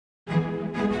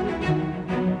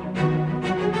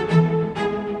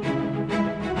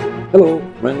Hello,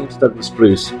 my name's Douglas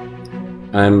Bruce.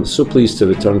 I'm so pleased to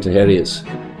return to Heriots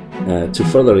to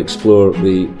further explore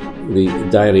the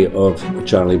diary of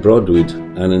Charlie Broadwood,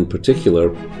 and in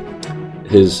particular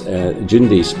his June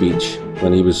Day speech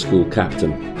when he was school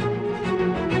captain.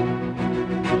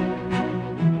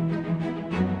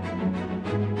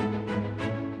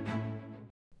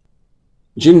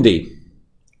 June Day,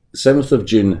 7th of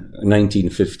June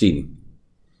 1915.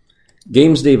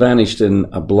 Games Day vanished in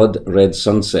a blood-red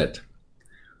sunset.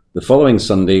 The following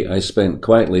Sunday I spent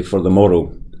quietly for the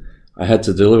morrow. I had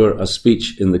to deliver a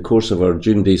speech in the course of our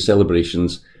June Day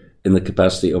celebrations in the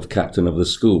capacity of captain of the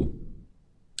school.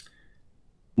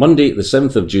 Monday, the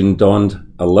 7th of June,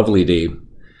 dawned a lovely day.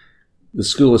 The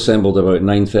school assembled about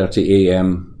 9:30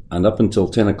 a.m. and up until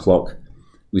 10 o'clock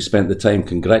we spent the time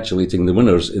congratulating the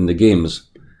winners in the games,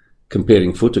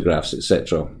 comparing photographs,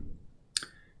 etc.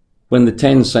 When the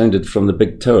 10 sounded from the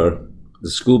big tower,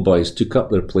 the schoolboys took up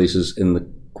their places in the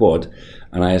quad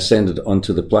and I ascended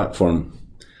onto the platform,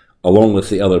 along with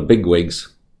the other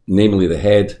bigwigs, namely the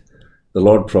head, the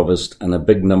Lord Provost and a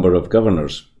big number of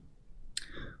governors.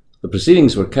 The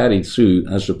proceedings were carried through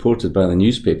as reported by the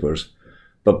newspapers,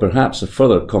 but perhaps a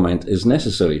further comment is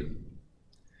necessary.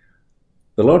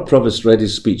 The Lord Provost read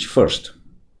his speech first.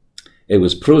 It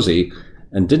was prosy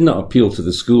and did not appeal to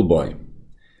the schoolboy.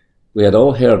 We had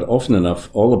all heard often enough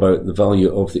all about the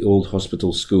value of the old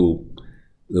hospital school,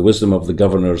 the wisdom of the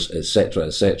governors, etc.,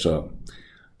 etc.,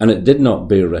 and it did not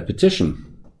bear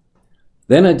repetition.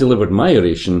 Then I delivered my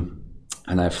oration,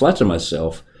 and I flatter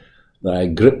myself that I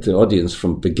gripped the audience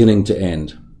from beginning to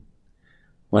end.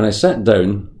 When I sat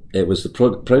down, it was the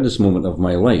proudest moment of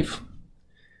my life.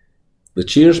 The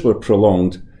cheers were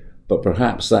prolonged, but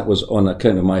perhaps that was on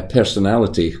account of my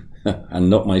personality and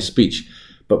not my speech,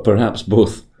 but perhaps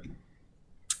both.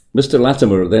 Mr.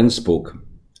 Latimer then spoke,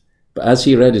 but as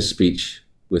he read his speech,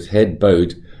 with head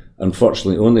bowed,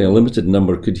 unfortunately only a limited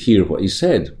number could hear what he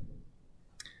said.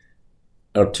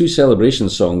 Our two celebration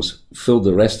songs filled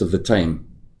the rest of the time.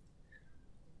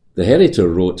 The Heriot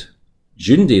wrote,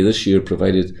 "June Day this year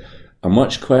provided a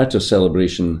much quieter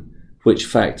celebration, which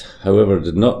fact, however,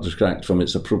 did not detract from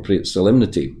its appropriate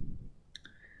solemnity.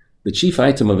 The chief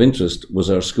item of interest was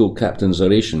our school captain's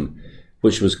oration,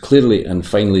 which was clearly and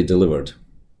finely delivered."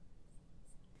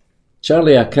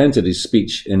 Charlie accounted his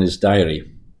speech in his diary.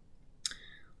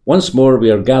 "Once more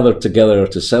we are gathered together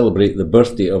to celebrate the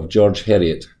birthday of George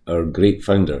Heriot, our great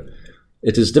founder.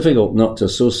 It is difficult not to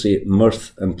associate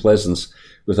mirth and pleasance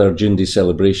with our June Day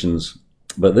celebrations,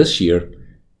 but this year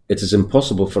it is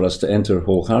impossible for us to enter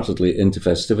wholeheartedly into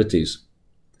festivities.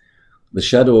 The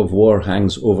shadow of war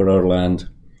hangs over our land,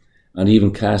 and even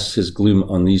casts his gloom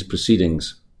on these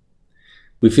proceedings.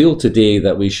 We feel today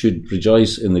that we should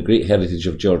rejoice in the great heritage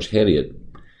of George Heriot,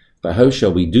 but how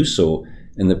shall we do so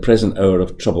in the present hour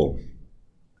of trouble?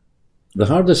 The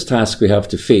hardest task we have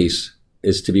to face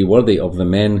is to be worthy of the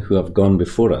men who have gone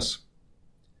before us.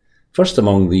 First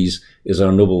among these is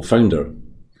our noble founder,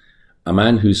 a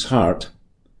man whose heart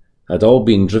had all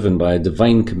been driven by a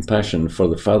divine compassion for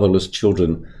the fatherless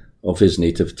children of his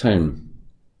native town.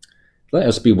 Let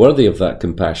us be worthy of that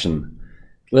compassion.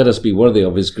 Let us be worthy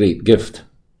of his great gift,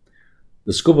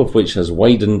 the scope of which has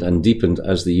widened and deepened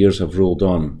as the years have rolled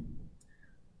on.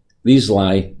 These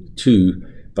lie, too,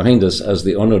 behind us as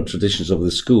the honoured traditions of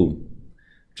the school,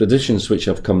 traditions which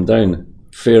have come down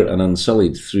fair and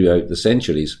unsullied throughout the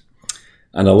centuries,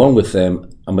 and along with them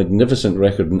a magnificent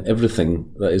record in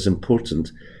everything that is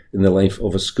important in the life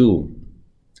of a school.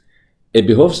 It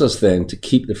behoves us then to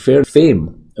keep the fair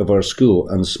fame of our school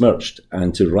unsmirched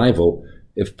and to rival,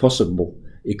 if possible,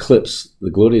 eclipse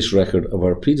the glorious record of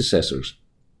our predecessors.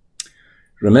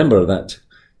 Remember that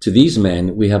to these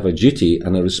men we have a duty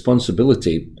and a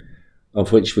responsibility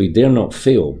of which we dare not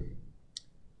fail.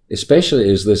 Especially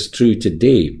is this true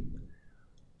today.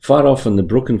 Far off in the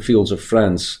broken fields of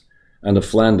France and of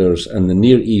Flanders and the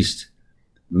Near East,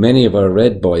 many of our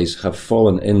red boys have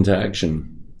fallen into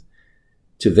action.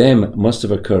 To them must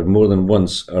have occurred more than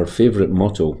once our favourite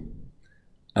motto,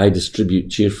 "I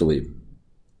distribute cheerfully."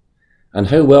 And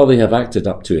how well they have acted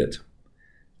up to it.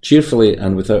 Cheerfully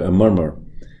and without a murmur,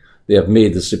 they have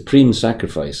made the supreme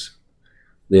sacrifice.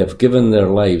 They have given their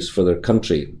lives for their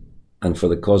country and for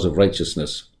the cause of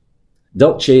righteousness.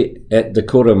 Dulce et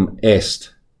decorum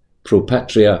est, pro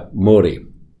patria mori.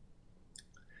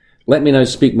 Let me now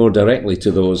speak more directly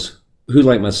to those who,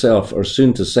 like myself, are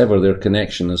soon to sever their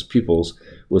connection as pupils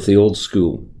with the old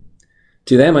school.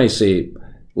 To them I say,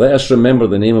 let us remember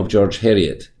the name of George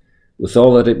Heriot, with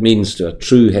all that it means to a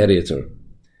true Herioter.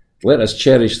 Let us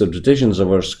cherish the traditions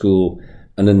of our school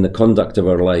and in the conduct of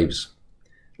our lives.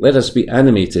 Let us be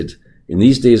animated in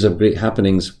these days of great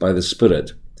happenings by the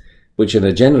Spirit, which in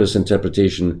a generous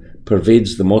interpretation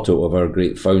pervades the motto of our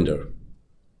great founder.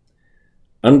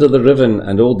 Under the riven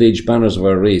and old age banners of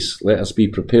our race, let us be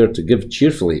prepared to give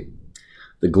cheerfully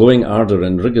the glowing ardour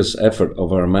and rigorous effort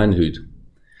of our manhood,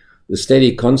 the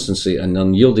steady constancy and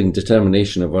unyielding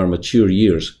determination of our mature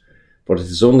years, for it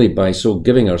is only by so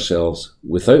giving ourselves,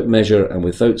 without measure and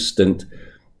without stint,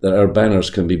 that our banners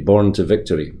can be borne to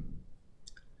victory.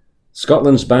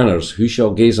 Scotland's banners, who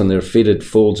shall gaze on their faded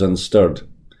folds unstirred?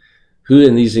 Who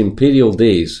in these imperial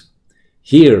days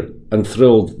hear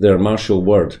unthrilled their martial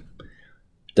word?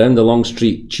 Down the long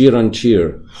street, cheer on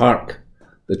cheer, hark,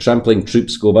 the trampling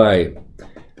troops go by.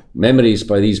 Memories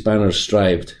by these banners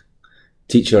strived,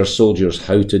 teach our soldiers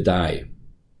how to die.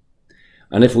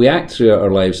 And if we act throughout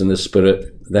our lives in this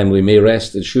spirit, then we may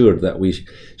rest assured that we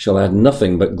shall add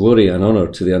nothing but glory and honour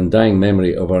to the undying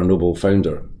memory of our noble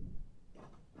founder.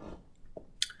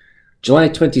 July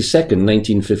 22nd,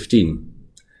 1915.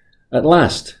 At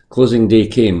last, closing day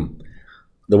came.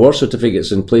 The war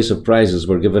certificates in place of prizes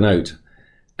were given out,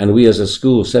 and we as a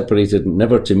school separated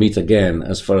never to meet again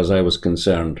as far as I was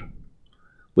concerned.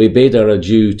 We bade our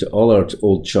adieu to all our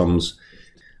old chums.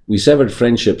 We severed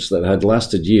friendships that had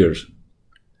lasted years.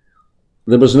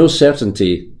 There was no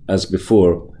certainty, as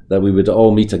before, that we would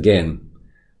all meet again,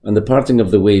 and the parting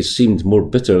of the ways seemed more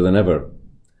bitter than ever.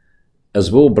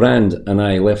 As Will Brand and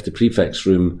I left the prefect's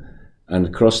room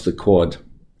and crossed the quad,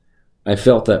 I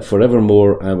felt that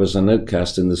forevermore I was an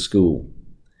outcast in the school.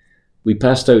 We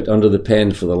passed out under the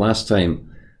pen for the last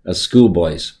time as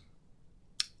schoolboys.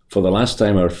 For the last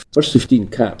time our first 15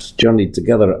 caps journeyed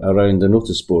together around the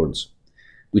notice boards.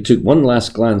 We took one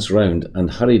last glance round and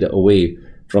hurried away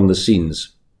from the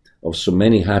scenes of so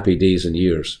many happy days and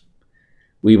years.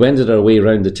 We wended our way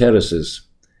round the terraces,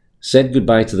 said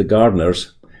goodbye to the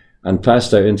gardeners, and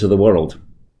passed out into the world.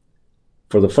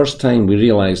 For the first time we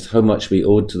realised how much we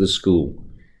owed to the school.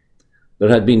 There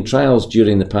had been trials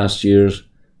during the past years,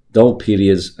 dull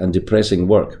periods and depressing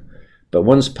work, but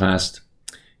once past,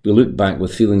 we looked back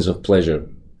with feelings of pleasure,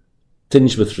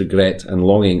 tinged with regret and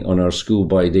longing on our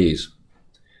schoolboy days.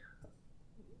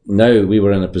 Now we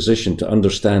were in a position to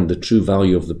understand the true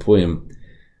value of the poem,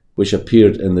 which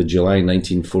appeared in the July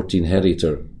 1914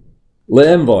 Heriot.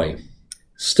 L'Envoy.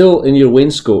 Still in your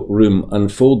wainscot room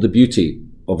unfold the beauty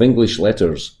of English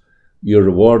letters, your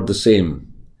reward the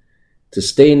same. To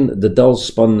stain the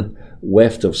dull-spun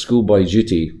weft of schoolboy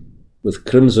duty with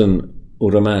crimson o'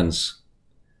 romance,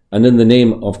 and in the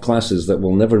name of classes that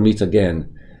will never meet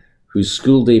again, whose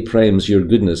school-day primes your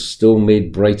goodness still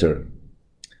made brighter.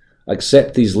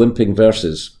 Accept these limping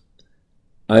verses.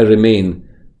 I remain,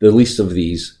 the least of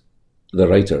these, the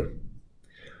writer.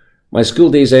 My school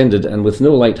days ended, and with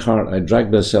no light heart I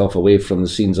dragged myself away from the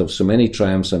scenes of so many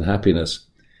triumphs and happiness.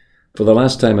 For the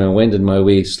last time I wended my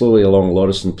way slowly along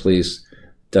Lauriston Place,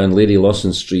 down Lady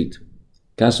Lawson Street,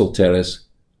 Castle Terrace,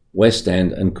 West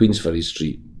End and Queensferry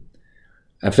Street.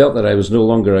 I felt that I was no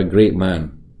longer a great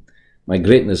man. My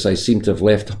greatness I seemed to have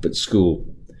left up at school.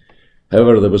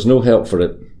 However, there was no help for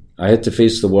it. I had to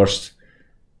face the worst,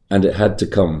 and it had to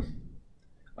come.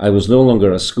 I was no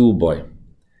longer a schoolboy.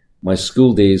 My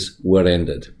school days were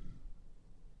ended.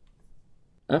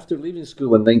 After leaving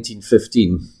school in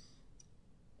 1915,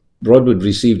 Broadwood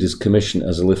received his commission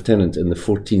as a lieutenant in the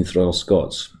 14th Royal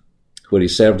Scots, where he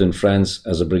served in France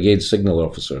as a brigade signal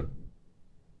officer.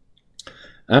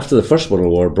 After the First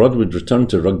World War, Broadwood returned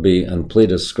to rugby and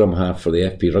played as scrum half for the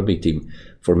FP rugby team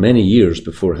for many years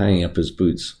before hanging up his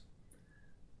boots.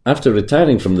 After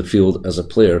retiring from the field as a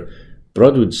player,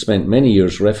 Broadwood spent many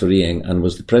years refereeing and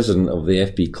was the president of the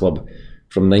FP club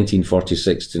from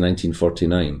 1946 to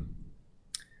 1949.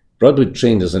 Broadwood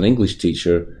trained as an English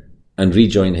teacher and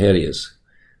rejoined Heriots,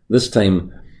 this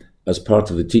time as part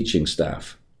of the teaching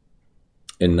staff,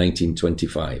 in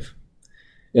 1925.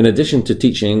 In addition to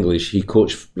teaching English, he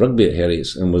coached rugby at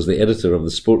Heriots and was the editor of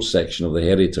the sports section of the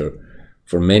Heriot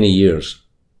for many years.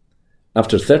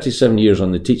 After 37 years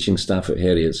on the teaching staff at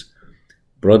Heriots,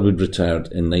 Broadwood retired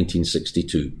in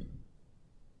 1962.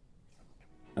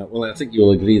 Well, I think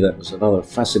you'll agree that was another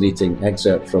fascinating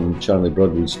excerpt from Charlie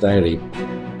Broadwood's diary,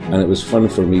 and it was fun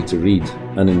for me to read,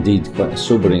 and indeed quite a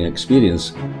sobering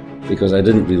experience, because I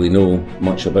didn't really know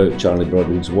much about Charlie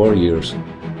Broadwood's war years,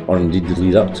 or indeed the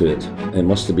lead up to it. It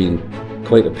must have been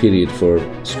quite a period for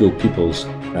school pupils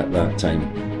at that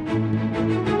time.